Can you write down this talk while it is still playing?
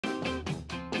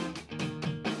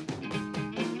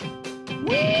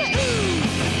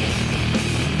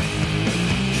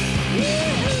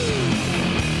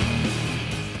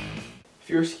If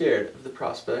you're scared of the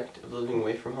prospect of living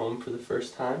away from home for the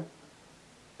first time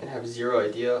and have zero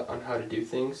idea on how to do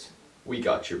things, we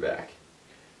got your back.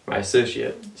 My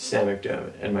associate, Sam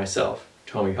McDermott, and myself,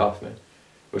 Tommy Hoffman,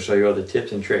 will show you all the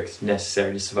tips and tricks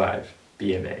necessary to survive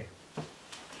BMA.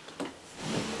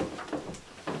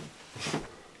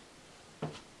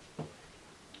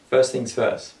 First things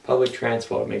first, public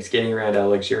transport makes getting around our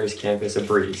luxurious campus a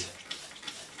breeze.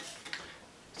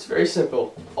 It's very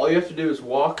simple. All you have to do is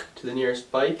walk to the nearest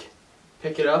bike,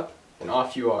 pick it up, and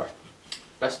off you are.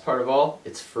 Best part of all,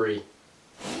 it's free.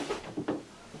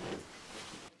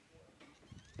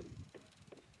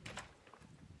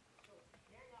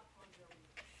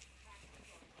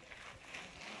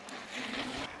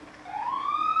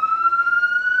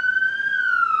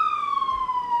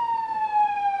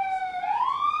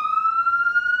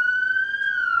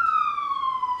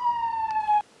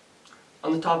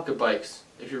 On the topic of bikes,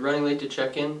 if you're running late to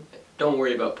check-in, don't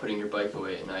worry about putting your bike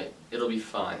away at night. It'll be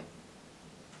fine.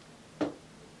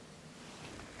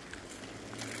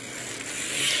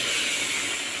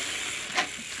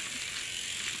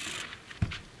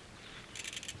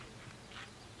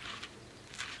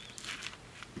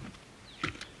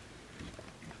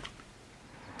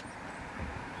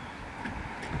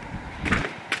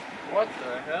 What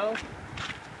the hell?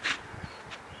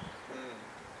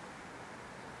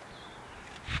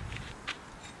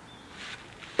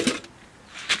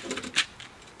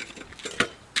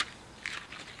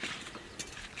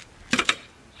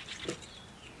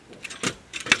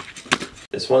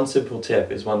 This one simple tip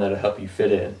is one that'll help you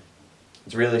fit in.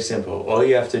 It's really simple. All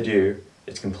you have to do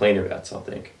is complain about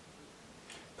something.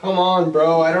 Come on,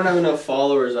 bro. I don't have enough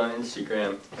followers on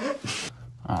Instagram.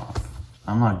 Oh,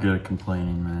 I'm not good at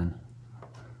complaining, man.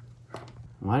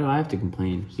 Why do I have to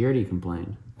complain? He already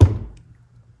complained. Oh,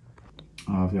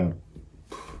 I've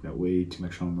got way too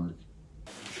much homework.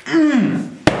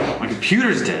 My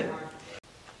computer's dead.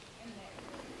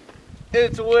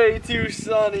 It's way too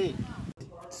sunny.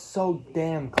 So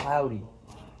damn cloudy.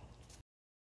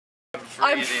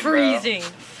 I'm freezing.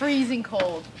 Freezing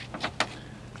cold.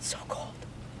 It's so cold.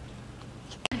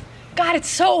 God, it's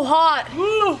so hot.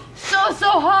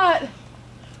 So hot.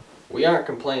 We aren't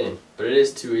complaining, but it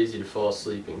is too easy to fall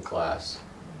asleep in class.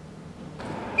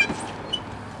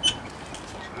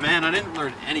 Man, I didn't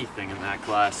learn anything in that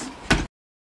class.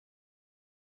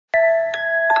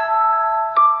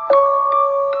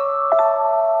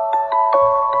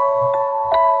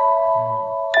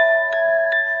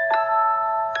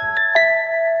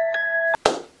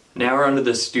 Now we're under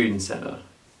the student center.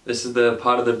 This is the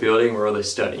part of the building where all the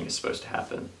studying is supposed to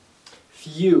happen. If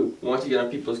you want to get on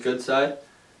people's good side,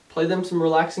 play them some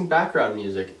relaxing background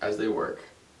music as they work.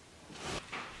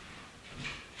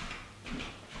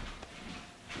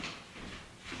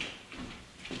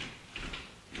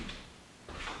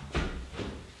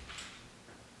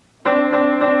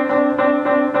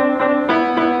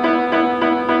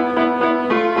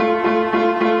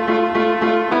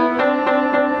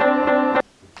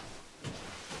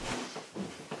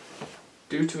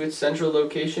 Due to its central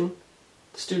location,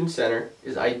 the Student Center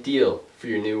is ideal for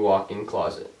your new walk-in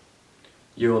closet.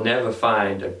 You will never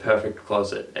find a perfect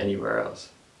closet anywhere else.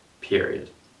 Period.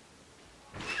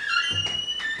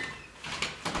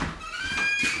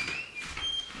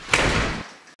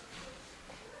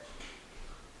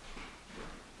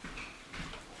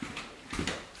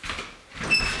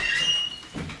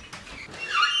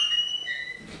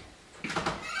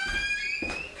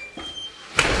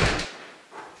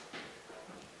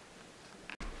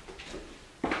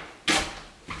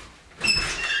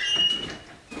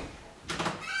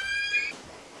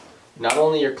 Not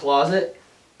only your closet,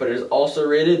 but it is also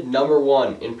rated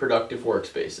 #1 in productive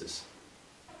workspaces.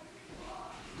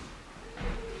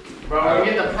 Bro, we're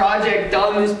gonna get the project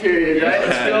done this period, right?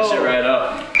 Let's go. Shit right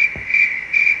up.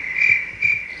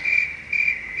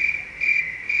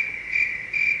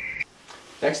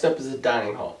 Next up is the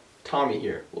dining hall. Tommy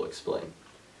here will explain.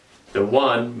 The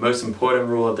one most important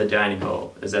rule of the dining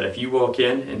hall is that if you walk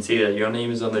in and see that your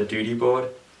name is on the duty board,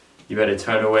 you better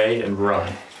turn away and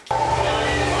run.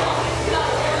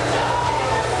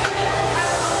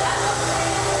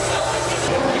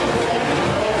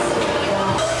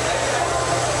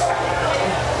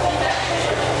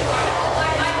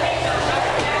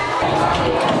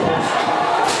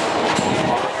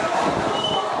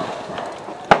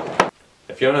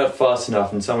 If you're not fast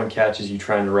enough and someone catches you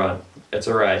trying to run, it's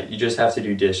alright, you just have to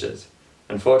do dishes.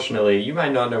 Unfortunately, you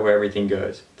might not know where everything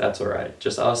goes. That's alright.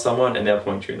 Just ask someone and they'll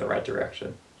point you in the right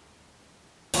direction.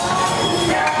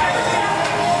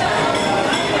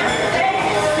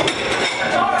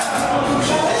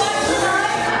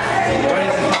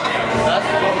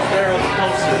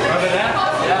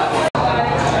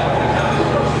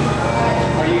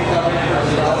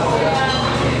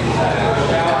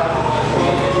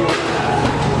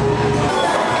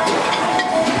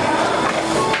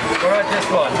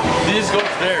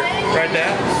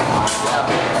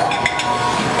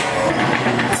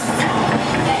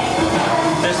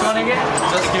 on again?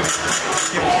 Just give it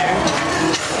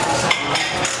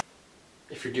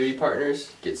 2. If your duty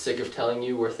partners get sick of telling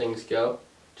you where things go,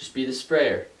 just be the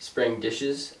sprayer, spraying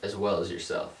dishes as well as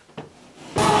yourself.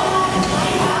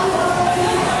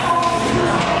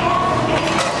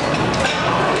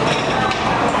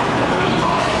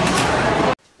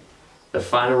 The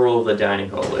final rule of the dining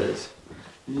hall is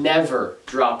Never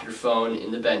drop your phone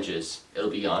in the benches. It'll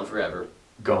be gone forever.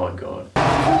 gone, gone.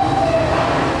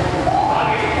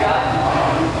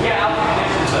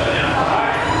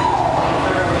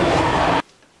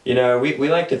 You know, we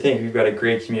like to think we've got a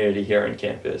great community here on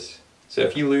campus. So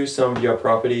if you lose some of your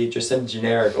property, just send a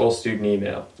generic all-student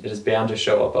email. It is bound to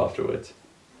show up afterwards.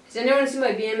 Has anyone seen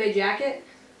my BMA jacket?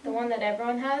 The one that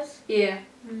everyone has? Yeah.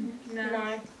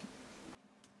 No.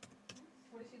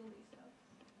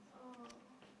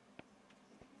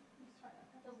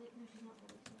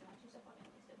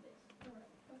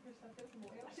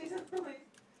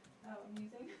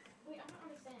 Wait, I don't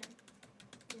understand.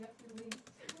 You have to leave.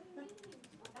 It's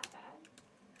not that bad.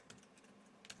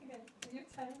 Okay, so you're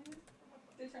determined.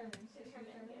 Determined, yeah,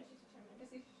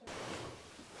 she's determined.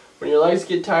 When your legs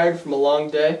get tired from a long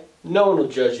day, no one will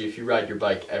judge you if you ride your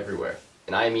bike everywhere.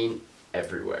 And I mean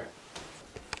everywhere.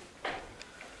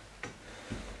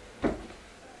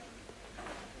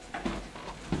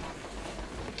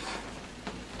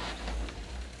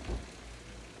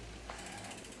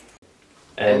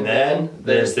 And then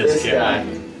there's this guy.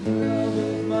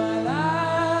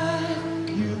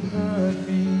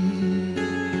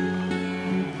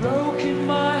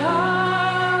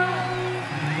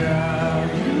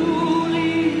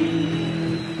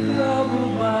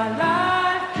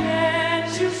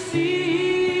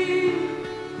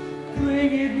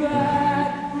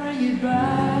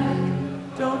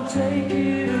 Take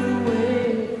it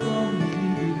away from me,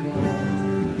 because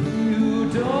you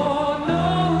don't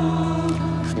know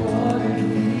what it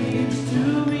means to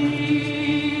me.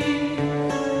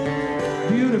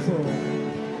 Beautiful.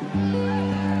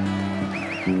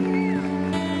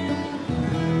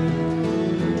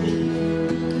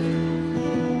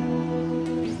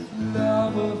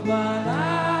 Love of my